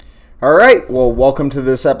All right, well, welcome to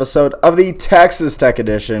this episode of the Texas Tech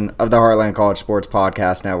edition of the Heartland College Sports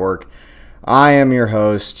Podcast Network. I am your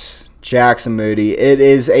host, Jackson Moody. It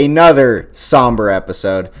is another somber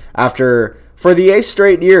episode. For the 8th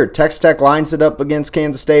straight year, Texas Tech lines it up against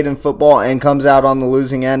Kansas State in football and comes out on the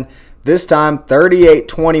losing end. This time,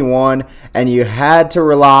 38-21, and you had to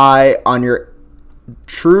rely on your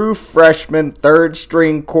true freshman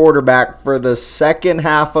third-string quarterback for the second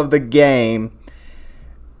half of the game.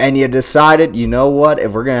 And you decided, you know what,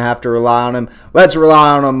 if we're going to have to rely on him, let's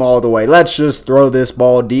rely on him all the way. Let's just throw this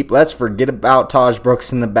ball deep. Let's forget about Taj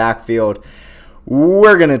Brooks in the backfield.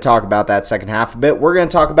 We're going to talk about that second half a bit. We're going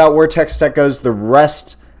to talk about where Texas Tech goes the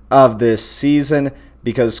rest of this season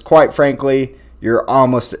because, quite frankly, you're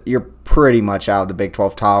pretty much out of the Big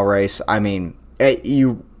 12 title race. I mean,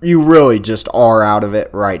 you really just are out of it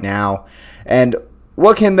right now. And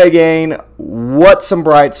what can they gain? What's some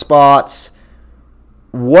bright spots?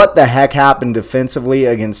 What the heck happened defensively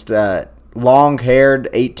against long-haired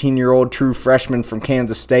 18-year-old true freshman from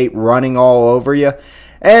Kansas State running all over you?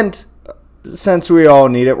 And since we all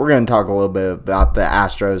need it, we're going to talk a little bit about the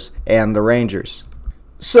Astros and the Rangers.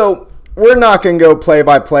 So we're not going to go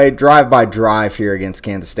play-by-play, drive-by-drive here against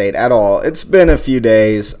Kansas State at all. It's been a few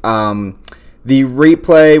days. The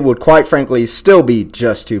replay would, quite frankly, still be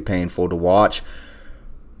just too painful to watch.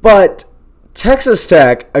 But Texas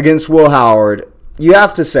Tech against Will Howard, you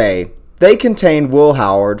have to say, they contained Will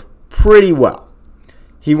Howard pretty well.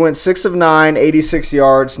 He went 6 of 9, 86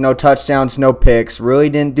 yards, no touchdowns, no picks, really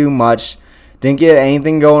didn't do much, didn't get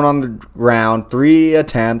anything going on the ground, 3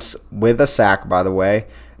 attempts with a sack, by the way,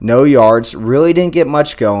 no yards, really didn't get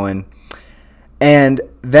much going. And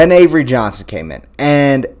then Avery Johnson came in,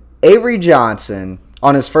 and Avery Johnson,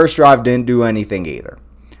 on his first drive, didn't do anything either.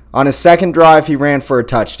 On his second drive, he ran for a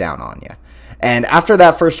touchdown on you. And after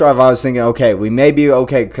that first drive, I was thinking, okay, we may be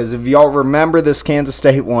okay. Because if y'all remember this Kansas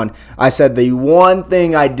State one, I said the one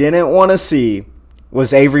thing I didn't want to see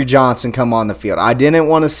was Avery Johnson come on the field. I didn't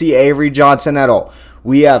want to see Avery Johnson at all.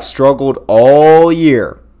 We have struggled all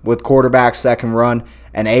year with quarterbacks that can run.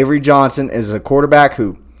 And Avery Johnson is a quarterback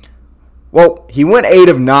who, well, he went 8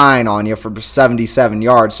 of 9 on you for 77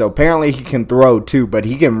 yards. So apparently he can throw too, but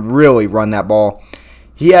he can really run that ball.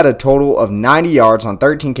 He had a total of 90 yards on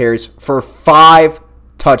 13 carries for 5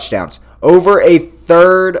 touchdowns. Over a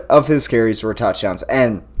third of his carries were touchdowns.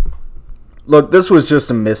 And look, this was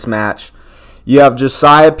just a mismatch. You have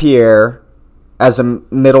Josiah Pierre as a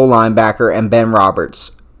middle linebacker and Ben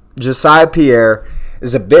Roberts. Josiah Pierre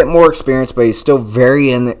is a bit more experienced, but he's still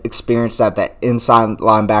very inexperienced at that inside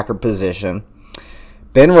linebacker position.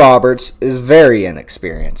 Ben Roberts is very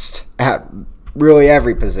inexperienced at really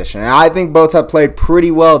every position. And I think both have played pretty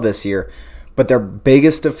well this year, but their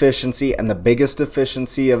biggest deficiency and the biggest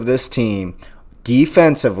deficiency of this team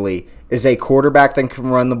defensively is a quarterback that can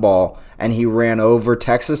run the ball, and he ran over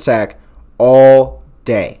Texas Tech all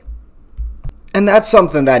day. And that's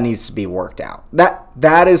something that needs to be worked out.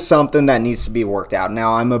 That is something that needs to be worked out.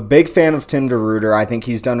 Now, I'm a big fan of Tim DeRuyter. I think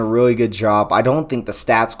he's done a really good job. I don't think the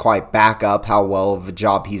stats quite back up how well of a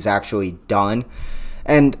job he's actually done.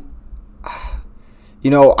 And you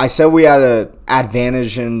know, I said we had an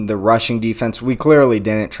advantage in the rushing defense. We clearly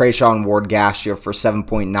didn't. Trayshawn Ward gashed you for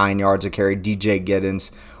 7.9 yards a carry. DJ Giddens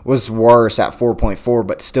was worse at 4.4,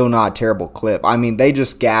 but still not a terrible clip. I mean, they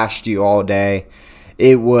just gashed you all day.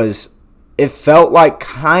 It felt like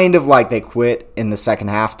kind of like they quit in the second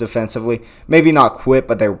half defensively. Maybe not quit,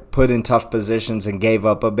 but they were put in tough positions and gave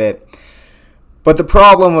up a bit. But the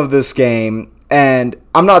problem of this game, and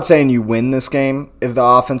I'm not saying you win this game if the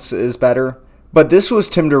offense is better, but this was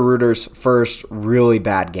Tim DeRuyter's first really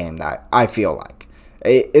bad game that I feel like.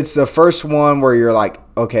 It's the first one where you're like,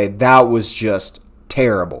 okay, that was just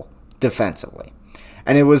terrible defensively.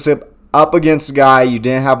 And it was up against a guy you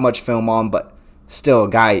didn't have much film on, but still a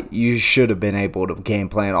guy you should have been able to game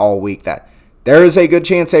plan all week that there is a good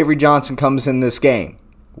chance Avery Johnson comes in this game.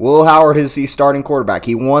 Will Howard is the starting quarterback.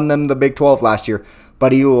 He won them the Big 12 last year,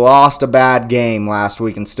 but he lost a bad game last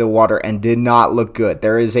week in Stillwater and did not look good.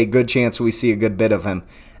 There is a good chance we see a good bit of him,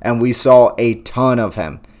 and we saw a ton of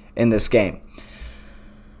him in this game.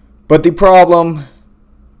 But the problem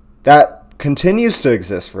that continues to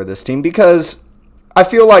exist for this team, because I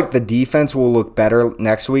feel like the defense will look better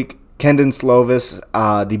next week. Kendon Slovis,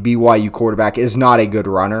 the BYU quarterback, is not a good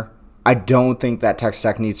runner. I don't think that Texas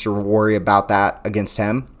Tech needs to worry about that against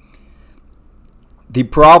him. The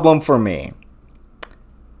problem for me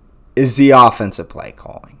is the offensive play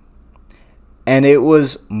calling. And it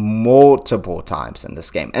was multiple times in this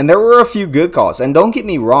game. And there were a few good calls. And don't get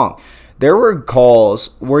me wrong, there were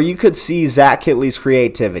calls where you could see Zach Kittley's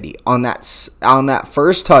creativity on that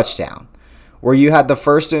first touchdown, where you had the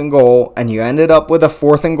 1st and goal, and you ended up with a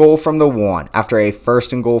 4th and goal from the 1 after a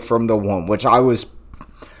 1st and goal from the 1, which I was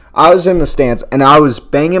in the stands, and I was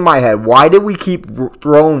banging my head. Why did we keep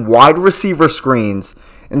throwing wide receiver screens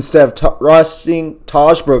instead of trusting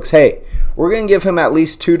Taj Brooks? Hey, we're going to give him at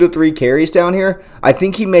least 2 to 3 carries down here. I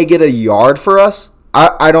think he may get a yard for us.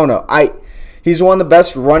 I don't know. He's one of the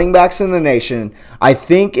best running backs in the nation. I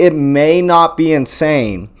think it may not be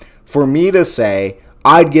insane for me to say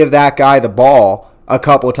I'd give that guy the ball a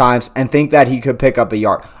couple times and think that he could pick up a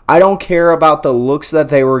yard. I don't care about the looks that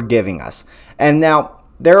they were giving us. And now,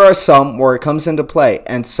 there are some where it comes into play,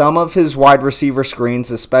 and some of his wide receiver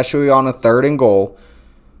screens, especially on a 3rd and goal,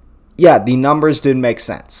 yeah, the numbers didn't make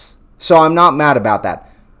sense. So I'm not mad about that.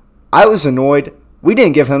 I was annoyed. We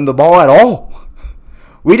didn't give him the ball at all.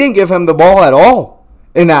 We didn't give him the ball at all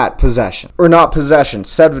in that possession. Or not possession,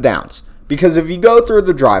 set of downs. Because if you go through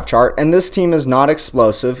the drive chart, and this team is not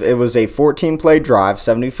explosive, it was a 14-play drive,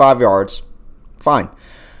 75 yards, fine.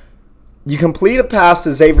 You complete a pass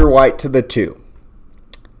to Xavier White to the 2.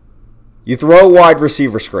 You throw a wide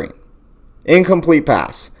receiver screen. Incomplete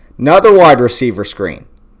pass. Another wide receiver screen.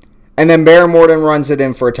 And then Barry Morton runs it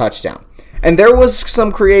in for a touchdown. And there was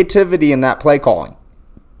some creativity in that play calling.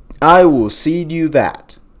 I will cede you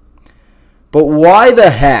that. But why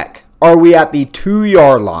the heck are we at the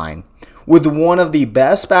 2-yard line with one of the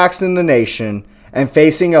best backs in the nation and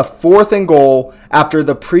facing a 4th and goal after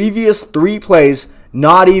the previous 3 plays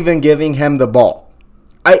not even giving him the ball?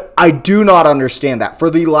 I do not understand that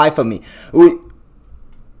for the life of me.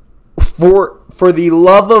 For the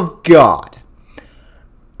love of God,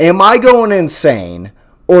 am I going insane,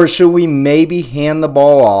 or should we maybe hand the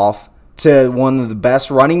ball off to one of the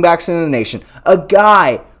best running backs in the nation, a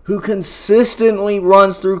guy who consistently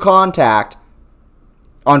runs through contact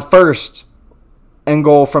on 1st and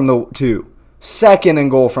goal from the 2, 2nd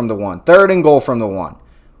and goal from the 1, 3rd and goal from the 1?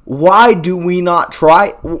 Why do we not try?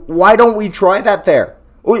 Why don't we try that there?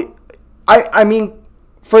 I mean,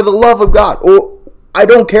 for the love of God, I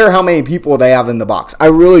don't care how many people they have in the box. I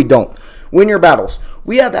really don't. Win your battles.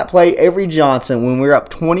 We had that play, Avery Johnson, when we were up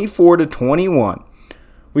 24-21.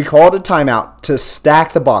 We called a timeout to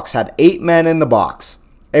stack the box. Had 8 men in the box.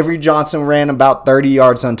 Avery Johnson ran about 30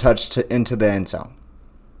 yards untouched into the end zone.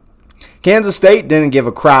 Kansas State didn't give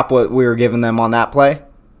a crap what we were giving them on that play.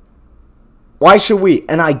 Why should we?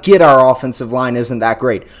 And I get our offensive line isn't that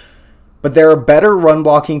great. But they're a better run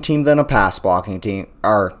blocking team than a pass blocking team.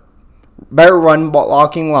 Or better run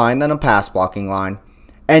blocking line than a pass blocking line.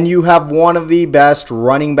 And you have one of the best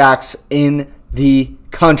running backs in the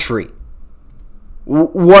country.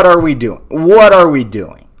 What are we doing? What are we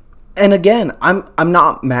doing? And again, I'm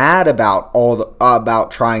not mad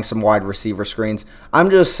about trying some wide receiver screens.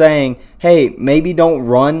 I'm just saying, hey, maybe don't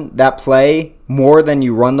run that play more than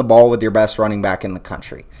you run the ball with your best running back in the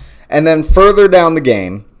country. And then further down the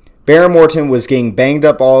game, Barry Morton was getting banged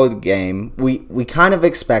up all the game. We kind of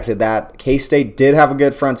expected that. K-State did have a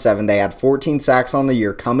good front seven. They had 14 sacks on the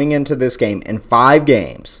year coming into this game in 5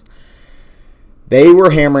 games. They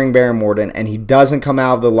were hammering Barry Morton, and he doesn't come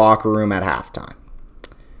out of the locker room at halftime.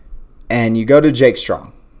 And you go to Jake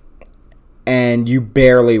Strong, and you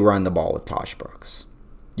barely run the ball with Taj Brooks.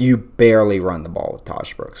 You barely run the ball with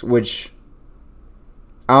Taj Brooks, which,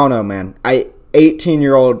 I don't know, man.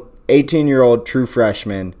 18-year-old true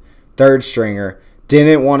freshman, third stringer,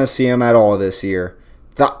 didn't want to see him at all this year.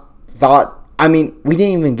 I mean, we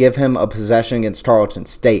didn't even give him a possession against Tarleton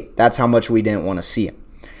State. That's how much we didn't want to see him.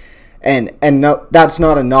 And no, that's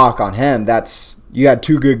not a knock on him. You had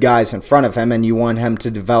 2 good guys in front of him, and you want him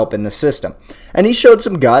to develop in the system. And he showed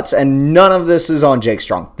some guts, and none of this is on Jake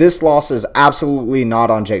Strong. This loss is absolutely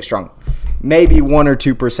not on Jake Strong. Maybe 1 or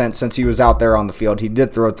 2% since he was out there on the field. He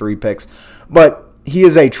did throw 3 picks, but he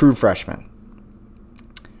is a true freshman.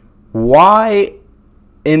 Why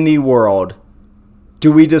in the world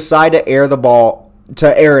do we decide to air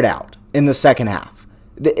it out in the second half?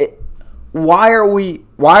 Why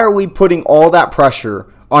are we putting all that pressure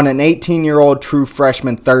on an 18-year-old true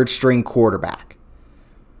freshman third-string quarterback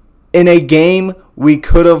in a game we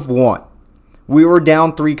could have won? We were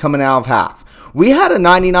down 3 coming out of half. We had a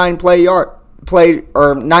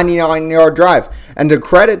 99-yard drive, and to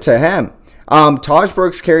credit to him, Taj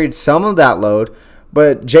Brooks carried some of that load,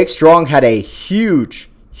 but Jake Strong had a huge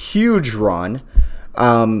run,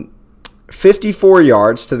 54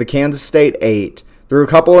 yards to the Kansas State 8. Threw a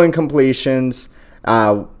couple incompletions,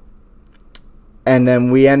 and then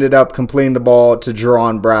we ended up completing the ball to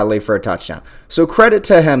Jerron Bradley for a touchdown. So credit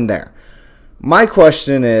to him there. My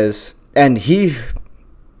question is, and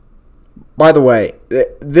by the way,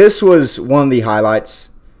 this was one of the highlights.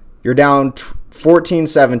 You're down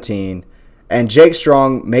 14-17, and Jake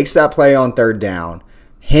Strong makes that play on third down,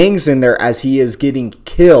 hangs in there as he is getting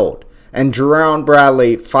killed, and Jerron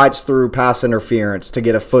Bradley fights through pass interference to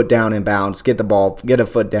get a foot down in bounds, get the ball, get a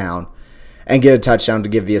foot down, and get a touchdown to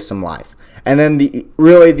give you some life. And then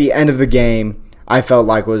the end of the game, I felt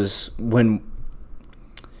like was when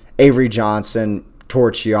Avery Johnson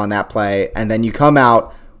torched you on that play, and then you come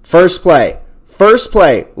out, first play,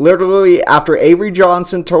 literally after Avery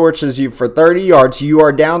Johnson torches you for 30 yards, you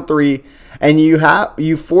are down 3, and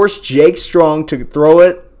you force Jake Strong to throw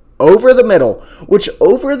it over the middle, which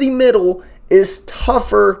over the middle is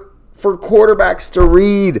tougher for quarterbacks to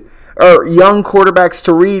read, or young quarterbacks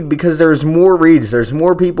to read, because there's more reads, there's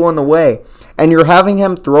more people in the way, and you're having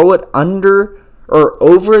him throw it under or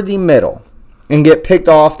over the middle and get picked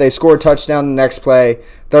off. They score a touchdown the next play,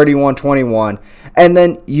 31-21, and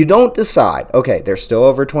then you don't decide, okay, there's still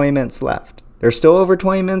over 20 minutes left. There's still over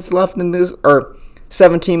 20 minutes left in this, or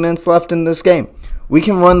 17 minutes left in this game. We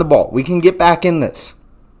can run the ball. We can get back in this.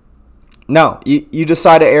 No, you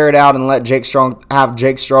decide to air it out and let Jake Strong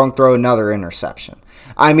throw another interception.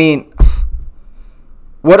 I mean,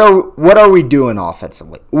 what are we doing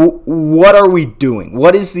offensively? What are we doing?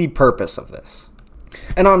 What is the purpose of this?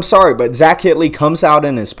 And I'm sorry, but Zach Kittley comes out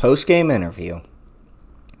in his post-game interview,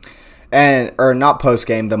 or not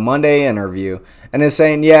post-game, the Monday interview, and is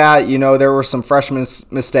saying, yeah, there were some freshman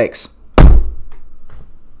mistakes.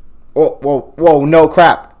 Whoa, no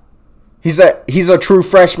crap. He's a true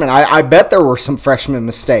freshman. I bet there were some freshman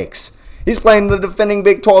mistakes. He's playing the defending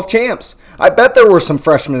Big 12 champs. I bet there were some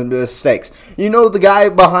freshman mistakes. The guy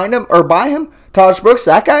behind him, or by him, Taj Brooks,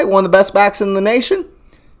 that guy, one of the best backs in the nation.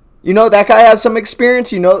 That guy has some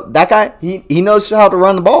experience. That guy, he knows how to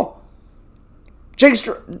run the ball. Jake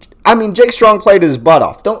Strong played his butt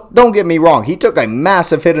off. Don't get me wrong. He took a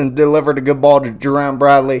massive hit and delivered a good ball to Jerron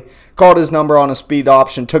Bradley, called his number on a speed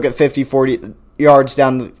option, took it 50-40 yards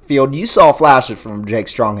down the field. You saw flashes from Jake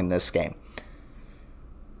Strong in this game.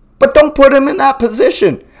 But don't put him in that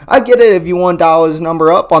position. I get it if you want to dial his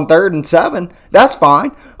number up on 3rd and 7. That's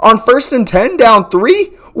fine. On 1st and 10, down 3,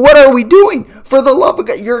 what are we doing? For the love of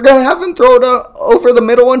God, you're going to have him throw it over the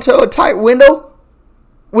middle into a tight window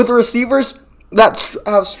with receivers that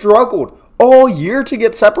have struggled all year to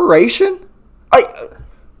get separation? I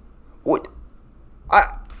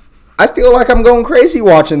feel like I'm going crazy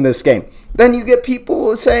watching this game. Then you get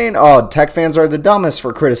people saying, oh, Tech fans are the dumbest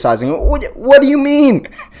for criticizing. What do you mean?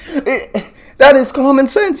 That is common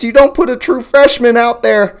sense. You don't put a true freshman out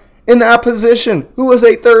there in that position who was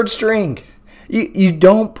a 3rd string. You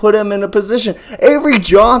don't put him in a position. Avery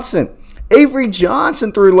Johnson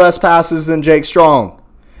threw less passes than Jake Strong.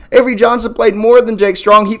 Avery Johnson played more than Jake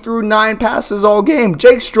Strong. He threw 9 passes all game.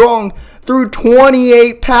 Jake Strong threw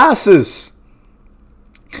 28 passes.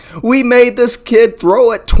 We made this kid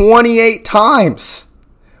throw it 28 times.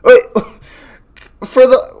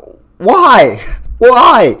 Why?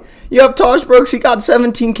 You have Taj Brooks, he got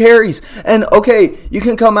 17 carries. And, okay, you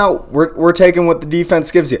can come out, we're taking what the defense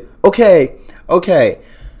gives you. Okay.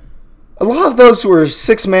 A lot of those were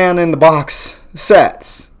 6-man in the box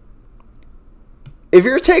sets. If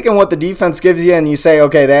you're taking what the defense gives you and you say,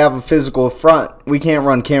 okay, they have a physical front, we can't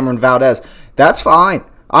run Cameron Valdez, that's fine.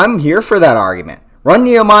 I'm here for that argument. Run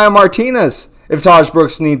Nehemiah Martinez if Taj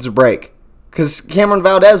Brooks needs a break. Because Cameron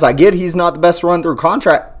Valdez, I get he's not the best run through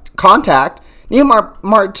contact. Nehemiah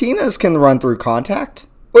Martinez can run through contact.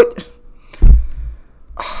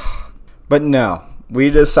 But no,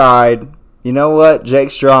 we decide, you know what?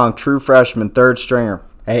 Jake Strong, true freshman, 3rd stringer.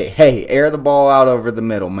 Hey, air the ball out over the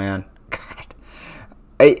middle, man. God.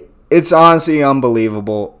 It's honestly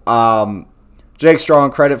unbelievable. Jake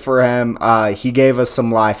Strong, credit for him. He gave us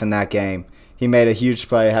some life in that game. He made a huge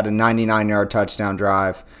play, had a 99-yard touchdown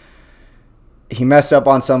drive. He messed up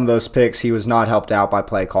on some of those picks. He was not helped out by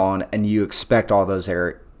play calling, and you expect all those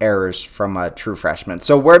errors from a true freshman.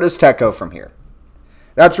 So where does Tech go from here?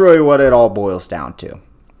 That's really what it all boils down to.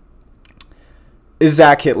 Is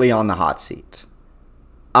Zach Kittley on the hot seat?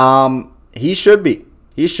 He should be.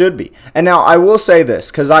 And now I will say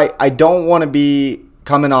this, because I don't want to be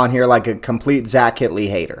coming on here like a complete Zach Kittley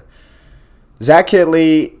hater. Zach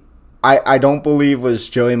Kittley, I don't believe was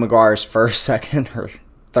Joey McGuire's 1st, 2nd, or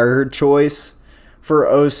 3rd choice for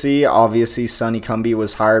OC. Obviously, Sonny Cumbie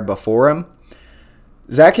was hired before him.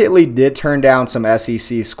 Zach Kittley did turn down some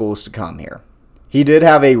SEC schools to come here. He did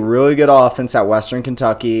have a really good offense at Western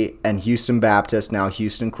Kentucky and Houston Baptist, now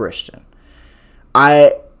Houston Christian.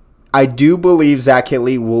 I do believe Zach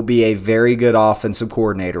Kittley will be a very good offensive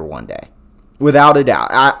coordinator one day. Without a doubt.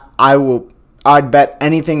 I'd bet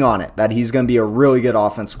anything on it that he's going to be a really good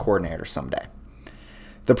offensive coordinator someday.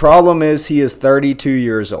 The problem is he is 32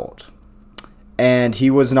 years old, and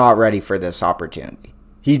he was not ready for this opportunity.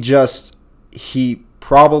 He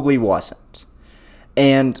probably wasn't.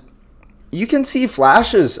 And you can see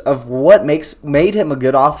flashes of what made him a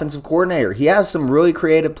good offensive coordinator. He has some really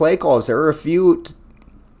creative play calls. There were a few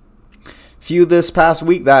this past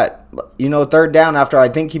week that, third down after I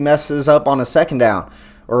think he messes up on a second down,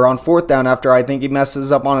 or on fourth down after I think he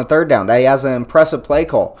messes up on a third down, that he has an impressive play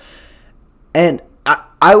call. And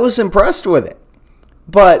I was impressed with it.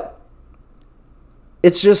 But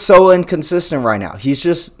it's just so inconsistent right now. He's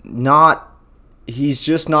just not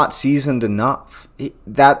seasoned enough.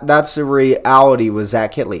 That's the reality with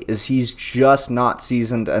Zach Kittley, is he's just not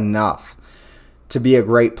seasoned enough to be a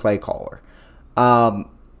great play caller.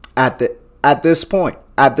 At this point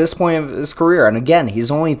of his career. And again,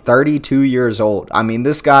 he's only 32 years old. I mean,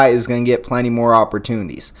 this guy is going to get plenty more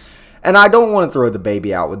opportunities. And I don't want to throw the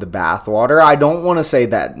baby out with the bathwater. I don't want to say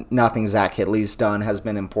that nothing Zach Kittley's done has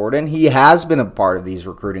been important. He has been a part of these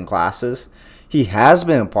recruiting classes. He has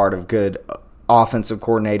been a part of good offensive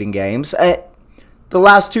coordinating games. The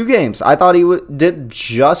last two games, I thought he did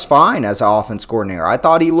just fine as an offense coordinator. I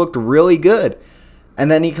thought he looked really good. And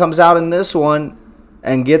then he comes out in this one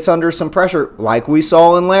and gets under some pressure, like we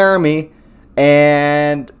saw in Laramie,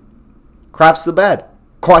 and craps the bed.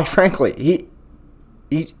 Quite frankly,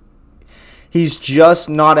 he's just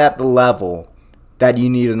not at the level that you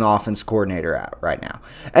need an offense coordinator at right now.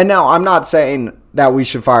 And now, I'm not saying that we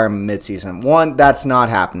should fire him midseason. One, that's not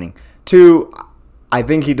happening. Two, I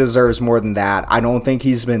think he deserves more than that. I don't think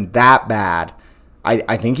he's been that bad.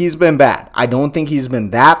 I think he's been bad. I don't think he's been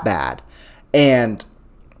that bad. And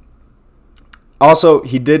also,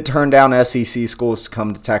 he did turn down SEC schools to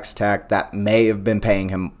come to Texas Tech that may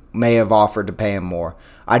have offered to pay him more.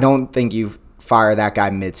 I don't think you fire that guy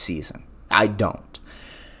midseason. I don't.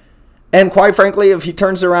 And quite frankly, if he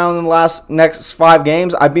turns around in the next 5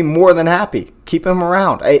 games, I'd be more than happy. Keep him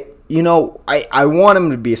around. I want him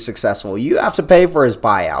to be successful. You have to pay for his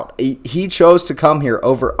buyout. He chose to come here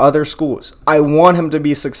over other schools. I want him to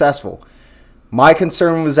be successful. My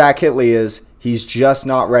concern with Zach Kittley is he's just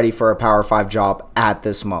not ready for a Power 5 job at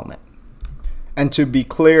this moment. And to be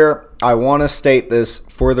clear, I want to state this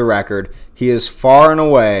for the record. He is far and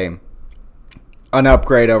away an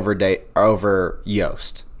upgrade over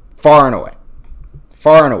Yost. Far and away.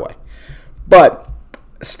 Far and away. But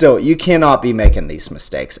still, you cannot be making these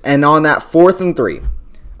mistakes. And on that 4th and 3,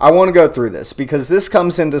 I want to go through this because this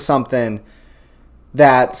comes into something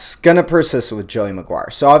that's going to persist with Joey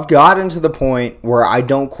McGuire. So I've gotten to the point where I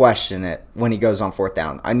don't question it when he goes on 4th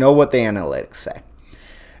down. I know what the analytics say.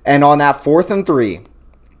 And on that 4th and 3,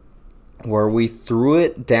 where we threw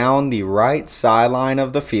it down the right sideline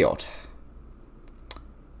of the field,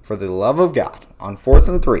 for the love of God, on 4th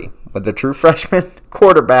and 3, with the true freshman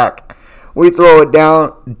quarterback, we throw it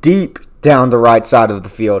down deep down the right side of the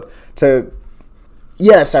field to,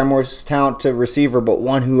 yes, our most talented receiver, but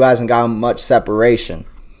one who hasn't gotten much separation.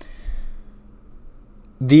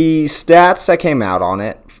 The stats that came out on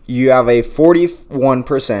it, you have a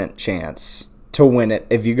 41% chance to win it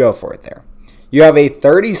if you go for it there. You have a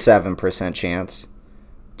 37% chance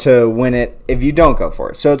to win it if you don't go for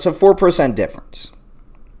it. So it's a 4% difference.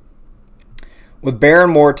 With Baron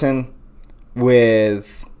Morton,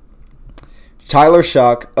 with Tyler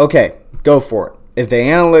Shuck, okay, go for it. If the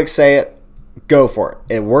analytics say it, go for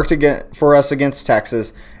it. It worked for us against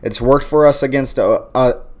Texas. It's worked for us against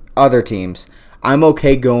other teams. I'm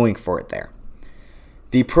okay going for it there.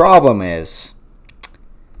 The problem is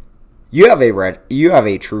you have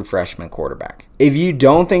a true freshman quarterback. If you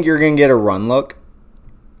don't think you're going to get a run look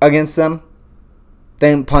against them,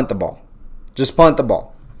 then punt the ball. Just punt the ball.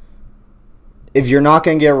 If you're not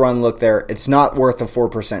going to get a run look there, it's not worth the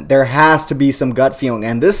 4%. There has to be some gut feeling.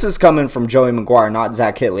 And this is coming from Joey McGuire, not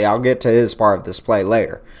Zach Kittley. I'll get to his part of this play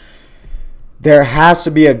later. There has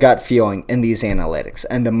to be a gut feeling in these analytics.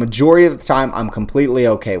 And the majority of the time, I'm completely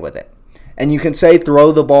okay with it. And you can say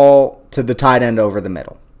throw the ball to the tight end over the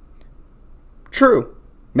middle. True.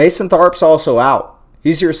 Mason Tharp's also out.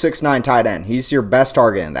 He's your 6'9 tight end. He's your best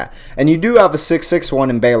target in that. And you do have a 6'6 one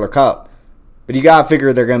in Baylor Cup. But you got to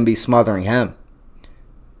figure they're going to be smothering him.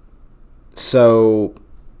 So,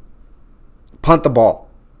 punt the ball.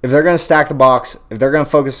 If they're going to stack the box, if they're going to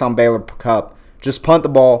focus on Baylor Cup, just punt the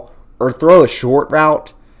ball or throw a short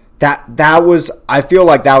route. I feel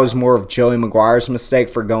like that was more of Joey McGuire's mistake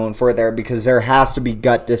for going for it there because there has to be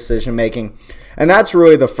gut decision making. And that's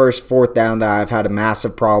really the first 4th down that I've had a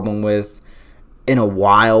massive problem with in a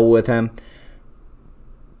while with him.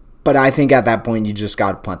 But I think at that point you just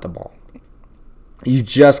got to punt the ball. You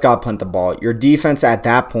just got to punt the ball. Your defense at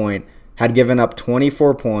that point had given up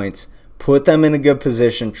 24 points. Put them in a good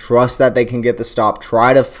position. Trust that they can get the stop.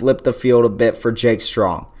 Try to flip the field a bit for Jake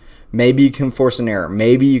Strong. Maybe you can force an error.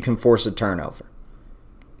 Maybe you can force a turnover.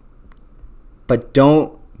 But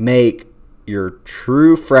don't make your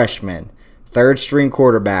true freshman, third-string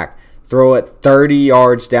quarterback, throw it 30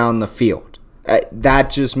 yards down the field.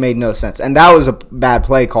 That just made no sense. And that was a bad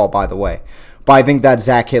play call, by the way. But I think that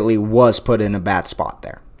Zach Kittley was put in a bad spot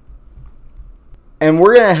there. And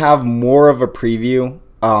we're going to have more of a preview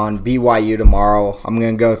on BYU tomorrow. I'm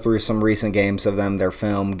going to go through some recent games of them, their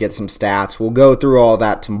film, get some stats. We'll go through all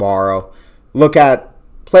that tomorrow. Look at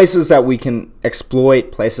places that we can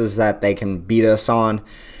exploit, places that they can beat us on.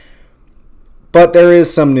 But there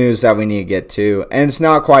is some news that we need to get to, and it's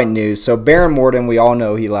not quite news. So Baron Morton, we all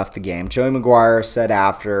know he left the game. Joey McGuire said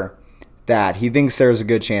after that he thinks there's a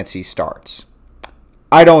good chance he starts.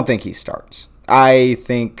 I don't think he starts. I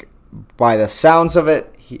think by the sounds of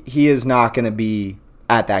it, he is not going to be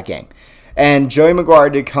at that game. And Joey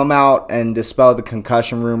McGuire did come out and dispel the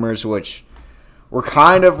concussion rumors, which were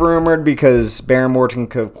kind of rumored because Baron Morton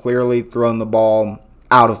could have clearly thrown the ball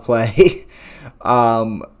out of play.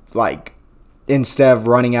 Instead of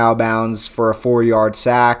running out of bounds for a 4-yard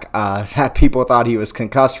sack, that people thought he was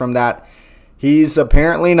concussed from that. He's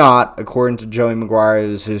apparently not, according to Joey McGuire. It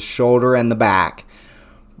was his shoulder and the back.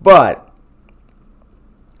 But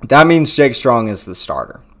that means Jake Strong is the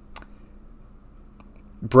starter.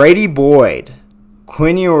 Brady Boyd,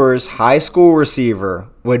 Quinn Ewers' high school receiver,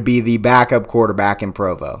 would be the backup quarterback in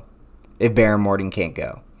Provo if Baron Morton can't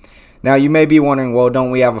go. Now, you may be wondering, well,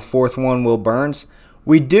 don't we have a fourth one, Will Burns?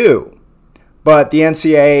 We do. But the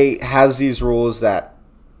NCAA has these rules that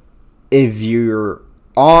if you're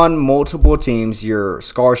on multiple teams, your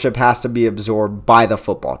scholarship has to be absorbed by the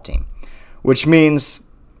football team, which means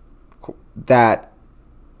that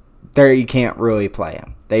there you can't really play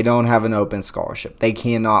him. They don't have an open scholarship. They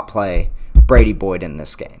cannot play Brady Boyd in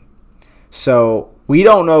this game. So we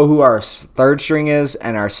don't know who our third string is,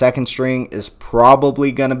 and our second string is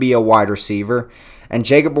probably going to be a wide receiver. And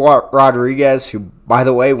Jacob Rodriguez, who, by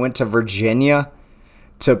the way, went to Virginia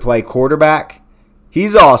to play quarterback,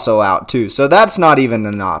 he's also out too. So that's not even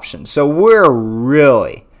an option. So we're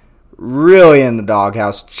really, really in the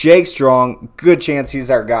doghouse. Jake Strong, good chance he's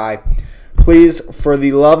our guy. Please, for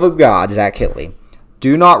the love of God, Zach Kittley,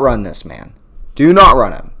 do not run this man. Do not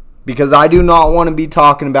run him. Because I do not want to be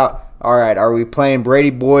talking about, all right, are we playing Brady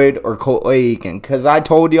Boyd or Colt Aiken? Because I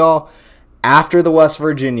told y'all after the West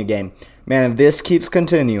Virginia game, man, if this keeps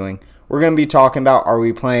continuing, we're going to be talking about, are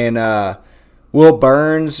we playing Will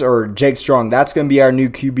Burns or Jake Strong? That's going to be our new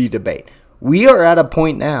QB debate. We are at a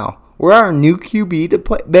point now where our new QB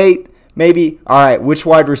debate, maybe, all right, which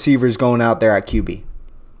wide receiver is going out there at QB?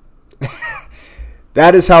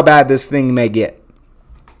 That is how bad this thing may get.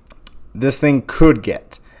 This thing could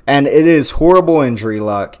get. And it is horrible injury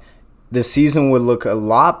luck. This season would look a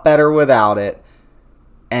lot better without it.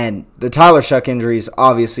 And the Tyler Shuck injury is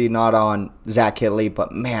obviously not on Zach Kittley,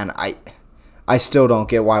 but man, I still don't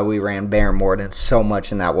get why we ran Baron Morton so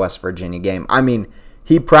much in that West Virginia game. I mean,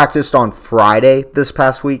 he practiced on Friday this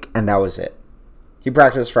past week, and that was it. He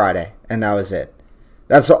practiced Friday, and that was it.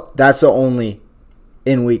 That's the only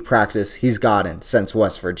in-week practice he's gotten since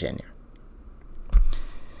West Virginia.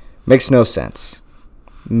 Makes no sense.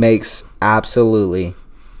 Makes absolutely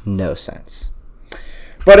no sense.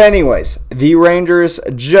 But anyways, the Rangers,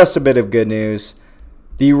 just a bit of good news.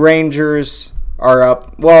 The Rangers are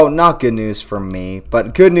up. Well, not good news for me,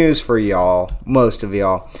 but good news for y'all, most of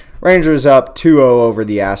y'all. Rangers up 2-0 over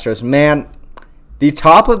the Astros. Man, the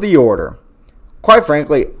top of the order, quite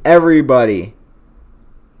frankly, everybody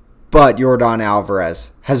but Yordan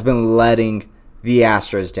Alvarez has been letting the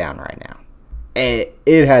Astros down right now.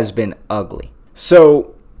 It has been ugly.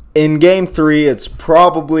 So in Game 3, it's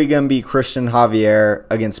probably going to be Christian Javier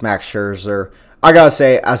against Max Scherzer. I got to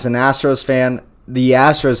say, as an Astros fan, the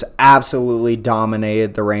Astros absolutely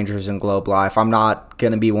dominated the Rangers in Globe Life. I'm not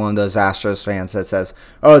going to be one of those Astros fans that says,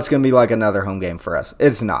 oh, it's going to be like another home game for us.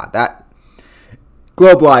 It's not. That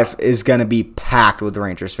Globe Life is going to be packed with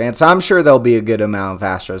Rangers fans. I'm sure there'll be a good amount of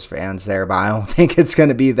Astros fans there, but I don't think it's going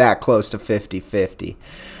to be that close to 50-50.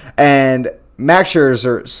 And Max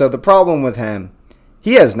Scherzer, so the problem with him,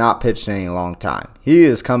 he has not pitched in a long time. He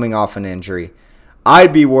is coming off an injury.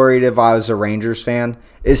 I'd be worried if I was a Rangers fan,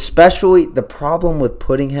 especially the problem with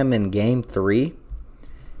putting him in Game 3.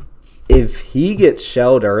 If he gets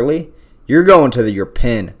shelled early, you're going to your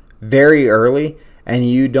pin very early, and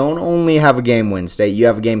you don't only have a game Wednesday, you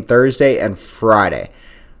have a game Thursday and Friday.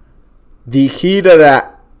 The key to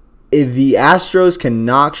that if the Astros can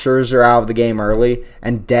knock Scherzer out of the game early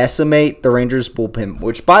and decimate the Rangers bullpen,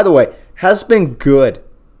 which, by the way, has been good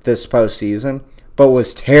this postseason, but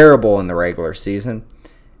was terrible in the regular season.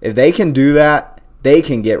 If they can do that, they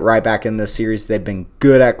can get right back in this series. They've been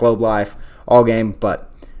good at Globe Life all game, but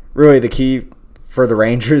really the key for the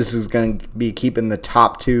Rangers is going to be keeping the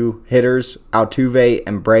top two hitters, Altuve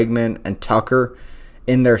and Bregman and Tucker,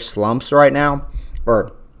 in their slumps right now.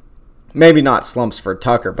 Or maybe not slumps for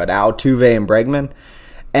Tucker, but Altuve and Bregman.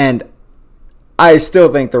 And I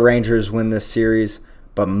still think the Rangers win this series.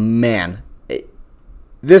 But man,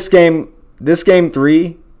 this game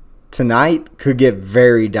 3 tonight could get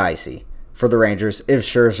very dicey for the Rangers if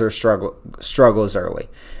Scherzer struggles early.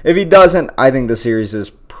 If he doesn't, I think the series is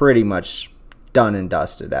pretty much done and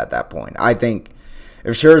dusted at that point. I think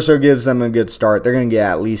if Scherzer gives them a good start, they're going to get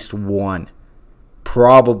at least one,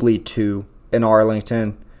 probably two in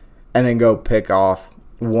Arlington, and then go pick off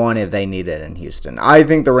one if they need it in Houston. I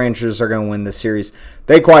think the Rangers are going to win the series.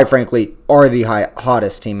 They, quite frankly, are the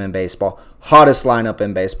hottest team in baseball, hottest lineup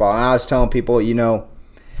in baseball. And I was telling people,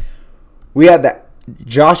 we had that.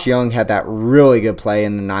 Josh Young had that really good play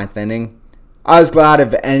in the 9th inning. I was glad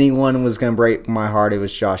if anyone was going to break my heart, it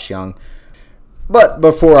was Josh Young. But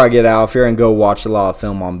before I get out of here and go watch a lot of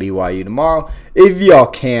film on BYU tomorrow, if y'all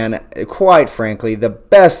can, quite frankly, the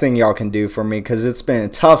best thing y'all can do for me, because it's been a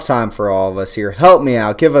tough time for all of us here, help me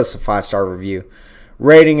out. Give us a 5-star review.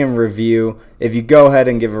 Rating and review. If you go ahead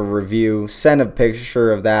and give a review, send a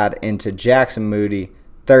picture of that into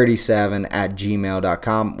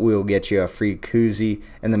jacksonmoody37@gmail.com. We will get you a free koozie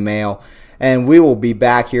in the mail. And we will be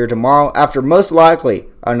back here tomorrow after most likely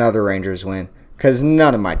another Rangers win, because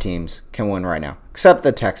none of my teams can win right now, except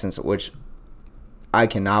the Texans, which I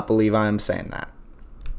cannot believe I am saying that.